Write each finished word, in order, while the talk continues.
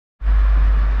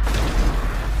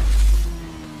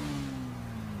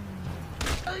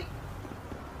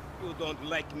don't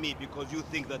like me because you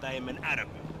think that I am an Arab.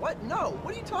 What? No.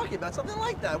 What are you talking about? Something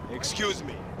like that. Excuse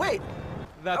me. Wait.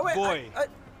 That wait, boy.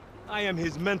 I am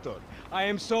his mentor. I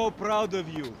am so proud of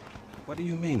you. What do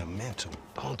you mean, a mentor?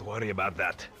 Don't worry about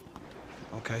that.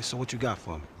 Okay, so what you got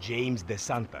for me? James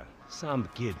DeSanta. Some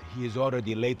kid. He is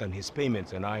already late on his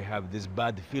payments, and I have this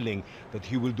bad feeling that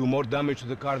he will do more damage to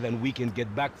the car than we can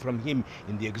get back from him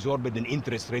in the exorbitant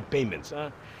interest rate payments,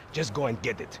 huh? Just go and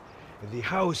get it. The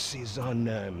house is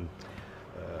on,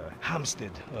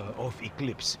 Hampstead, off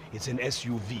Eclipse. It's an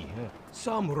SUV, huh?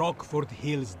 Some Rockford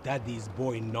Hills daddy's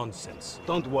boy nonsense.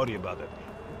 Don't worry about it.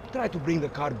 Try to bring the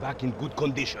car back in good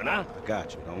condition, huh? I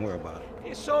got you. Don't worry about it.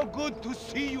 It's so good to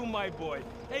see you, my boy.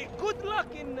 Hey, good luck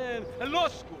in law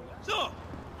school. So,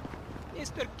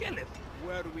 Mr. Kenneth,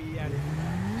 where we at?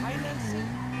 Financing?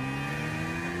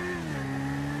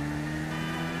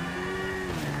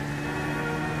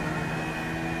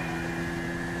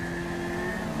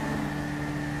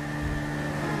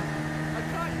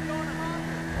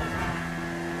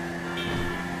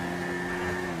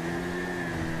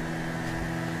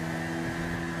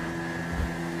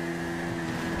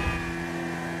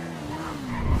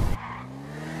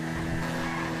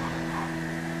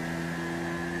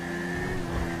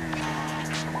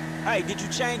 Hey, did you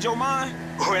change your mind?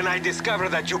 When I discover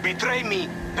that you betray me,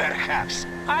 perhaps.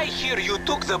 I hear you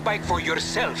took the bike for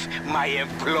yourself, my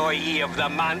employee of the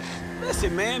month.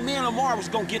 Listen, man, me and Lamar was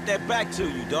gonna get that back to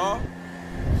you, dawg.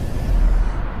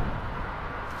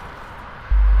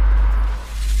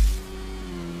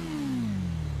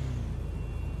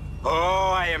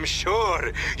 Oh, I am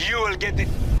sure you will get it.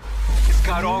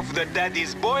 Cut off the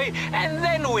daddy's boy, and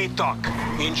then we talk.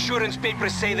 Insurance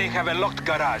papers say they have a locked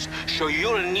garage, so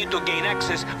you'll need to gain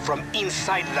access from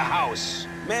inside the house.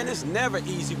 Man, it's never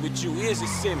easy with you, is it,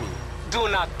 Simeon? Do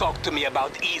not talk to me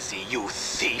about easy, you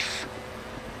thief.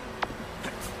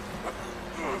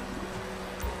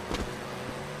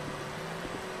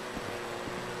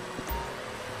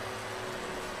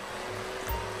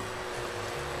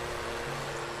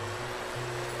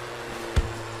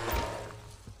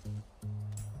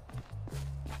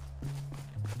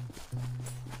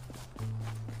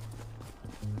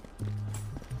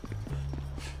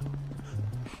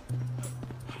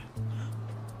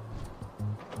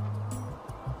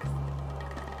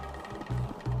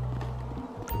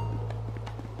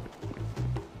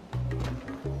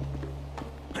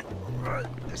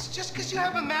 It's just because you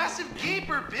have a massive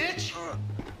gaper, bitch.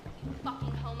 You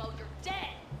fucking homo, you're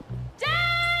dead.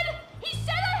 Dad! He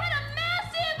said I had a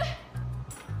massive...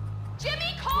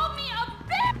 Jimmy called me a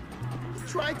bitch! You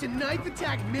tried to knife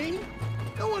attack me?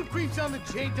 No one creeps on the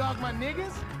J-Dog, my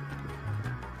niggas.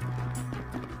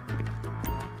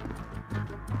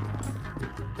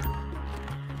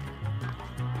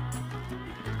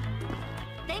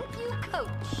 Thank you, Coach.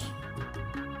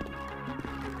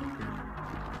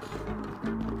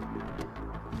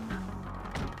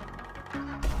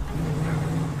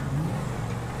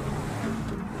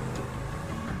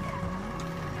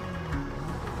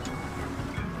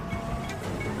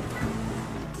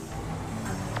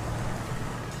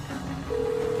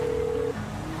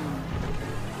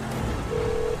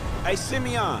 Hey,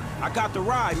 Simeon, I got the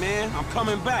ride, man. I'm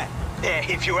coming back.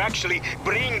 If you actually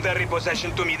bring the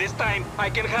repossession to me this time, I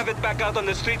can have it back out on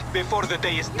the street before the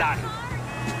day is done.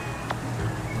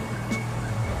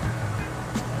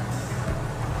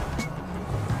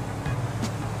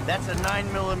 That's a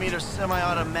 9mm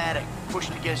semi-automatic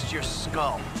pushed against your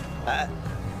skull. Well,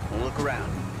 look around.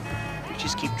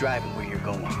 Just keep driving where you're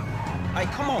going. Hey,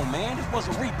 come on, man. This was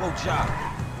a repo job.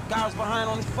 Guy was behind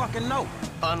on his fucking note.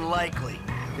 Unlikely,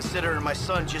 considering my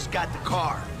son just got the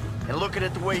car. And looking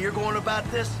at the way you're going about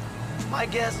this, my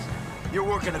guess, you're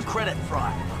working a credit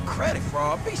fraud. Credit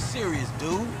fraud? Be serious,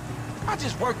 dude. I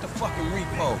just worked the fucking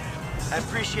repo. I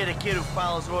appreciate a kid who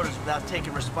follows orders without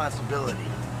taking responsibility.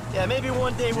 Yeah, maybe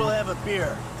one day we'll have a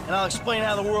beer, and I'll explain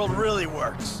how the world really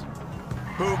works.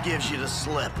 Who gives you the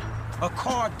slip? A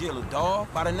car dealer,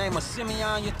 dawg, by the name of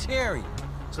Simeon Yeteri.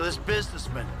 So this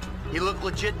businessman, he look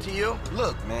legit to you?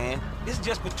 Look, man, it's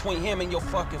just between him and your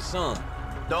fucking son.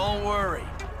 Don't worry.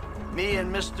 Me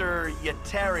and Mr.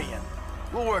 Yetarian,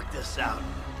 we'll work this out.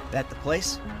 That the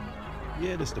place?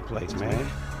 Yeah, this the place, man.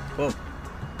 Whoa.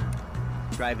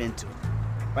 Drive into it.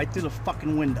 Right through the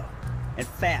fucking window. And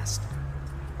fast.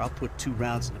 Or I'll put 2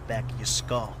 rounds in the back of your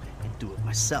skull and do it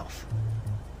myself.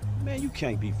 Man, you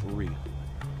can't be for real.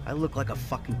 I look like a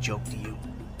fucking joke to you.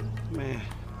 Man,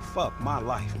 fuck my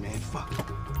life, man. Fuck it.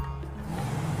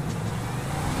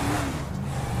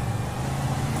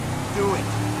 Do it.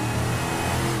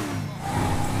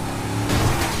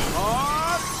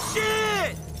 Oh,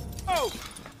 shit! Oh!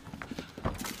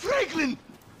 Franklin!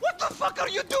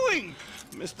 you doing?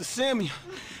 Mr. Samuel,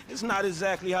 it's not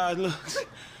exactly how it looks.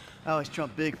 I always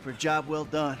trump big for a job well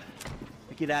done.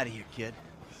 Now get out of here, kid.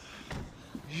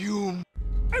 You...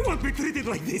 I won't be treated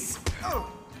like this!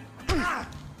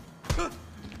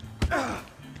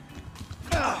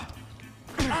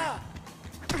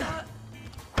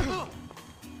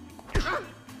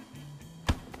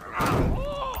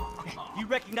 You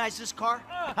recognize this car?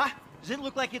 Huh? Does it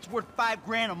look like it's worth $5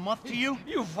 grand a month to you?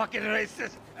 You fucking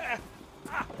racist!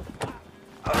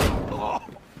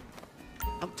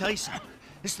 I'll tell you something.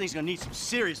 This thing's gonna need some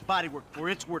serious body work for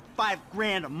it. It's worth $5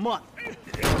 grand a month.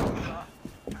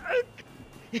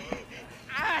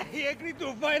 He agreed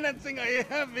to financing. I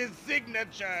have his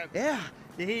signature. Yeah,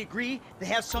 did he agree to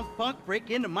have some punk break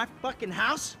into my fucking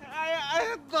house?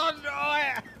 I don't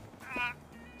know.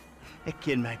 That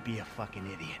kid might be a fucking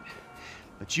idiot,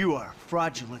 but you are a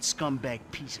fraudulent scumbag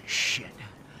piece of shit.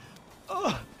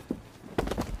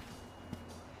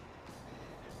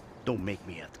 Don't make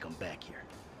me have to come back here.